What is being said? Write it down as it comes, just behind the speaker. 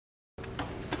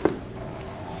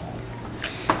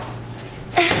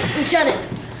Lieutenant,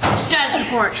 status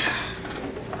report.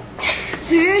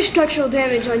 Severe structural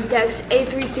damage on decks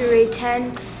A3 through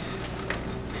A10.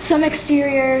 Some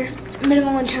exterior,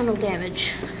 minimal internal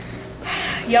damage.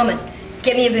 Yeoman,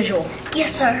 get me a visual.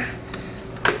 Yes, sir.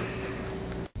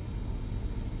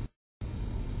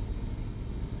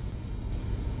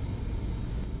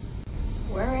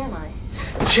 Where am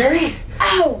I? Jerry?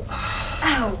 Ow!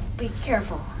 Ow! Be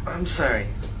careful. I'm sorry.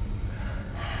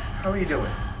 How are you doing?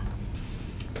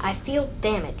 I feel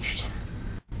damaged.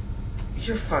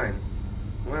 You're fine.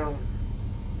 Well,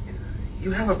 you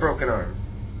have a broken arm.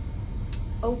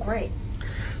 Oh, great.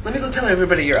 Let me go tell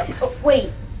everybody you're up. Oh,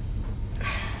 wait.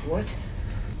 What?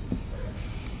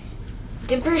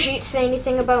 Did Brigitte say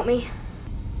anything about me?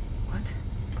 What?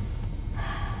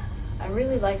 I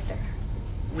really liked her.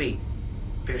 Wait,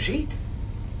 Brigitte?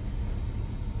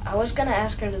 I was gonna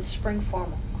ask her to the spring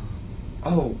formal.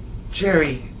 Oh,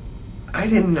 Jerry, I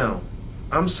didn't know.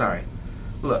 I'm sorry.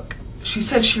 Look, she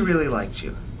said she really liked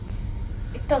you.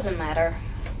 It doesn't matter.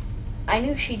 I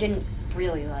knew she didn't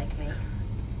really like me.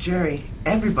 Jerry,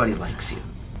 everybody likes you.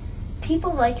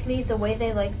 People like me the way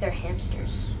they like their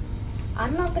hamsters.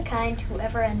 I'm not the kind who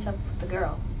ever ends up with the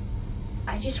girl.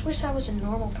 I just wish I was a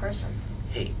normal person.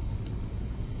 Hey,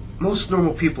 most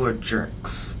normal people are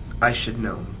jerks. I should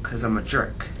know, 'cause I'm a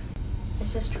jerk.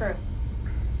 This is true.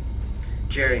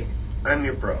 Jerry, I'm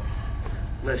your bro.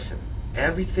 Listen,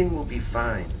 everything will be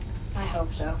fine. I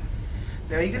hope so.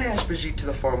 Now, are you going to ask Brigitte to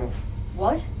the formal?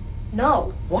 What?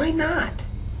 No. Why not?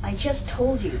 I just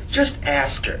told you. Just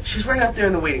ask her. She's right out there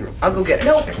in the waiting room. I'll go get her.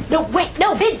 No, no, wait,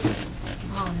 no, Vince!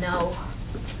 Oh, no.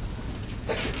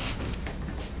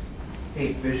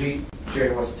 Hey, Brigitte,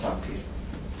 Jerry wants to talk to you.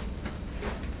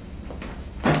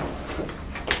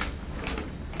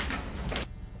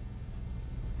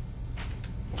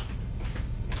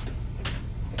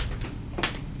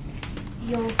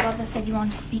 Your brother said you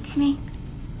wanted to speak to me?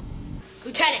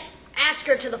 Lieutenant, ask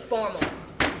her to the formal.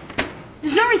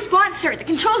 There's no response, sir. The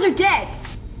controls are dead.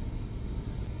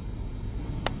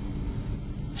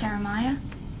 Jeremiah?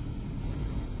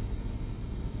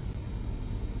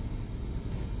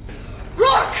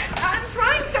 Rourke! I'm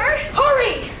trying, sir.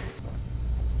 Hurry!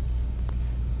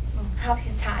 Probably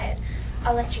he's tired.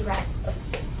 I'll let you rest.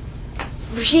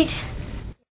 Brigitte,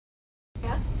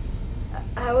 Yeah?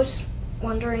 I was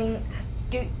wondering,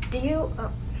 do you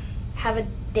have a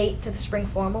date to the spring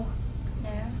formal? No.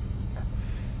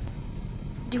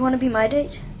 Do you want to be my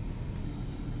date?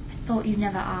 I thought you'd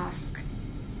never ask.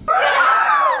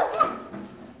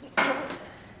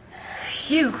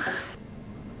 Phew.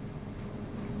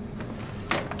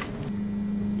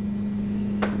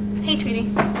 Hey,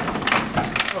 Tweety.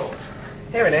 Oh,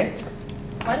 hey, Renee.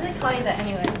 Why do they call you that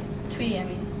anyway? Tweety, I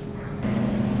mean.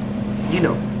 You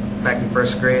know, back in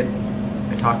first grade,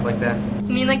 I talked like that.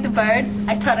 You mean like the bird?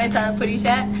 I taught a putty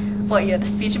chat? What, you had a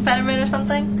speech impediment or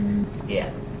something? Yeah.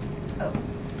 Oh.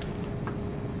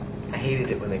 I hated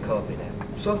it when they called me that.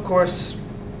 So, of course,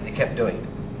 I kept doing it.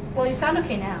 Well, you sound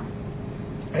okay now.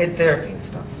 I had therapy and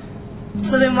stuff.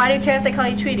 So then why do you care if they call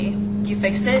you Tweety? You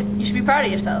fixed it. You should be proud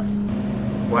of yourself.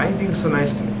 Why are you being so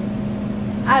nice to me?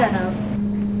 I don't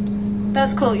know. That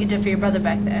was cool what you did for your brother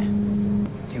back there.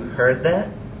 You heard that?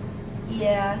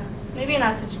 Yeah. Maybe you're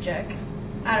not such a jerk.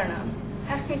 I don't know.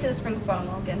 Ask me to the spring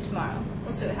formal again tomorrow.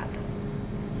 We'll see what happens.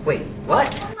 Wait,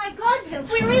 what? Oh my God, Vince,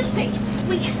 where is he?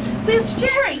 Where's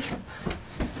Jerry?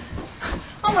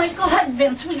 Oh my God,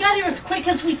 Vince, we got here as quick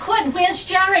as we could. Where's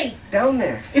Jerry? Down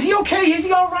there. Is he okay? Is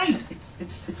he all right?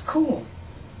 It's cool.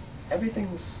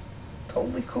 Everything's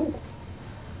totally cool.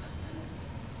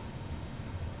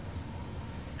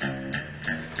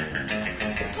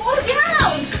 Slow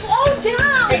down! Slow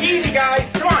down! Hey, easy,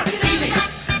 guys. Come on, easy.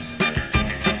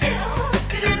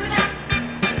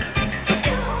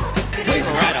 We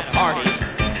were at a party.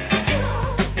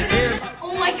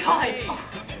 Oh my God.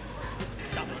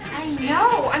 I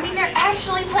know. I mean, they're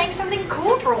actually playing something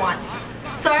cool for once.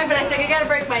 Sorry, but I think I gotta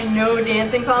break my no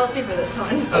dancing policy for this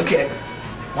one. Okay.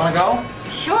 Wanna go?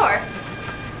 Sure.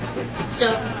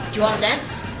 So, do you want to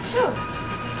dance? Sure.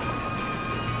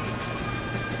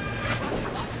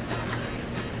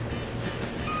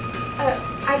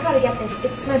 I gotta get this.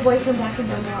 It's my boyfriend back in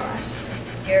Bonora.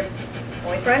 Your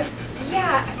boyfriend?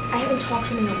 Yeah, I haven't talked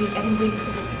to him in a week. I've been waiting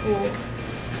for this school.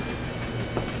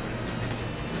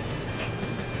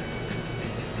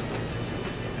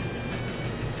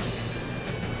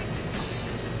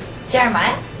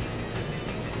 Jeremiah?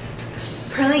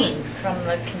 Perlene, from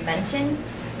the convention?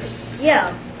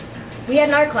 Yeah. We had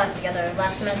an art class together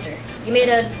last semester. You made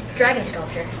a dragon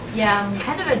sculpture. Yeah, I'm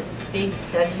kind of a big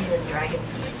Dungeons and Dragons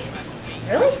geek.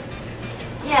 Really?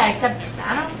 Yeah, except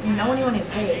I don't know anyone who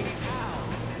plays?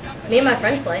 Me and my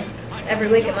friends play every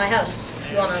week at my house.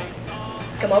 If you wanna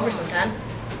come over sometime.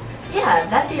 Yeah,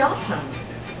 that'd be awesome.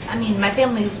 I mean, my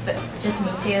family's just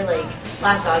moved here like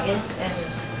last August, and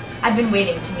I've been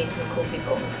waiting to meet some cool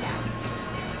people in this town.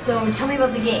 So tell me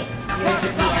about the game. You're the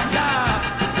DM.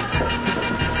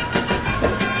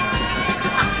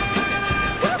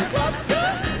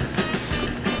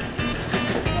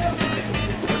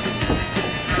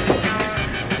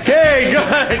 Okay,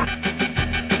 good.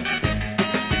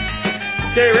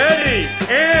 Okay, ready,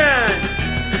 and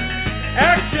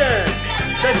action.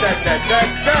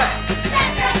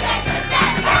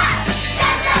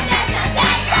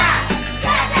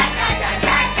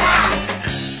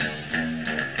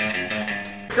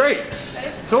 Great.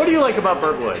 So what do you like about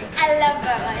Burtwood? I love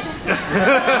that one.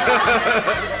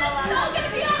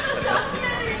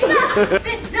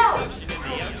 Vince, no!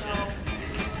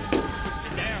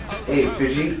 Hey,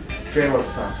 Bijit, Dre wants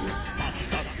to talk to you.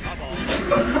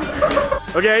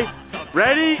 Okay,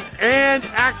 ready, and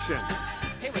action.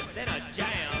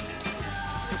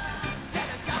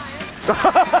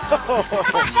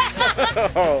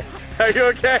 Are you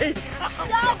okay?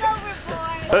 Dog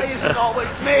overboard. Why is it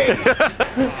always me?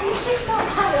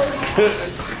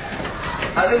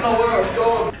 I didn't know where I was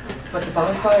going. But the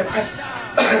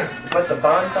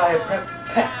bonfire prep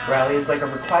pep rally is like a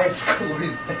required school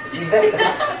event.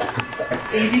 Sorry.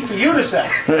 Easy for you to say.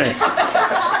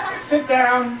 Sit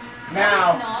down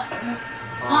now.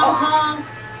 Honk, honk.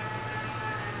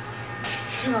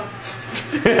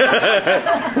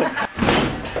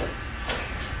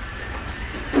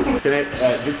 Can I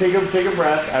just take a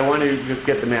breath? I want to just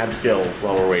get the mad skills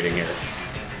while we're waiting here.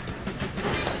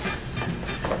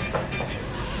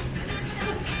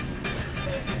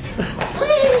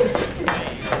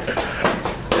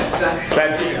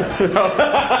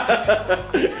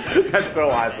 That's so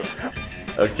awesome.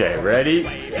 Okay, ready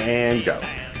and go.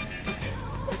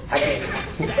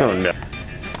 Oh no.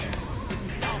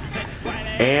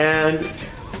 And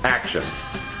action.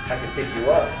 I can pick you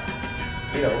up.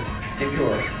 You know, give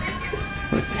you a...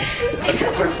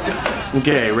 It was just...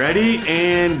 Okay, ready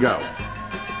and go.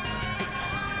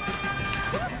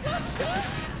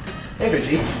 Hey,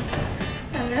 Bijit.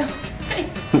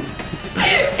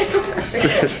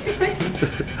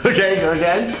 Okay, go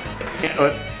again.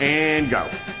 And go.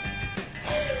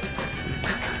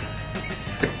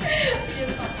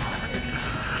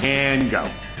 And go.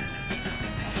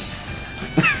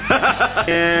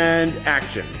 And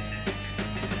action.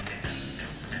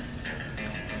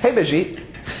 Hey, Bijit.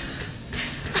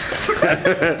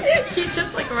 He's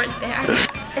just like right there.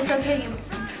 It's okay.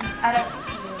 I don't.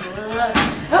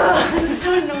 It's so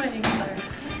annoying. Sorry.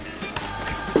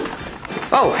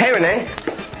 Oh, hey, Renee.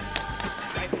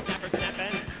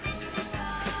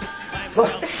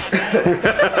 Look.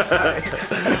 Sorry.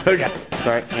 Okay.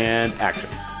 Sorry, and action.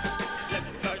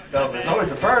 No, there's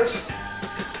always a first.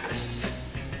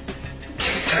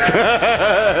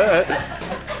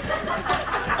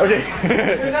 Okay.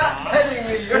 You're not petting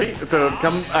me. You're... So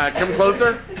come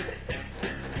closer.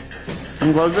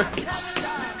 Come closer.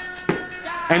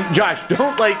 And Josh,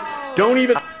 don't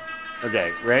even.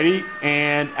 Okay, ready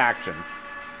and action.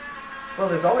 Well,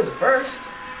 there's always a first.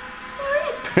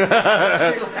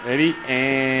 Ready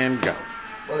and go.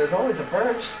 Well, there's always a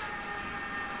first.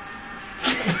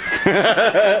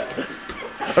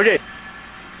 Okay.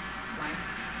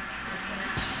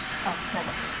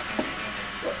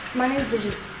 My name is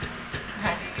Bijit.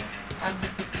 Hi.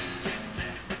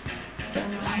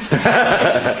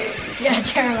 Yeah,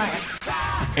 Jeremiah.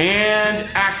 And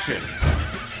action.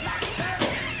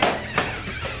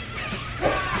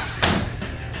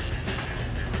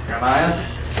 Jeremiah?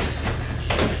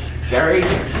 Jerry? Go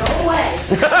away.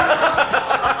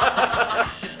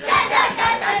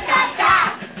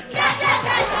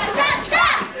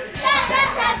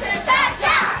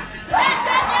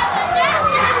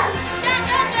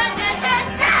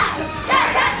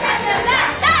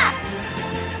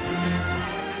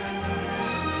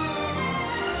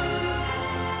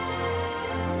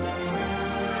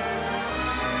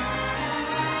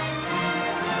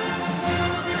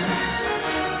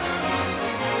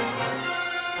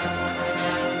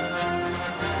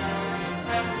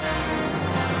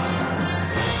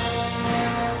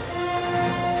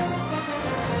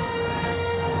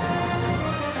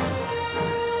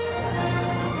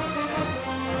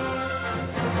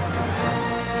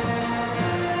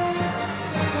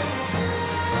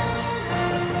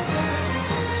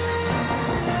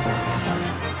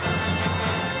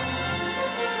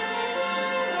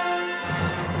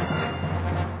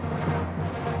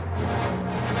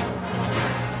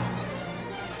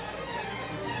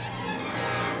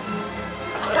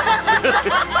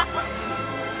 Burt.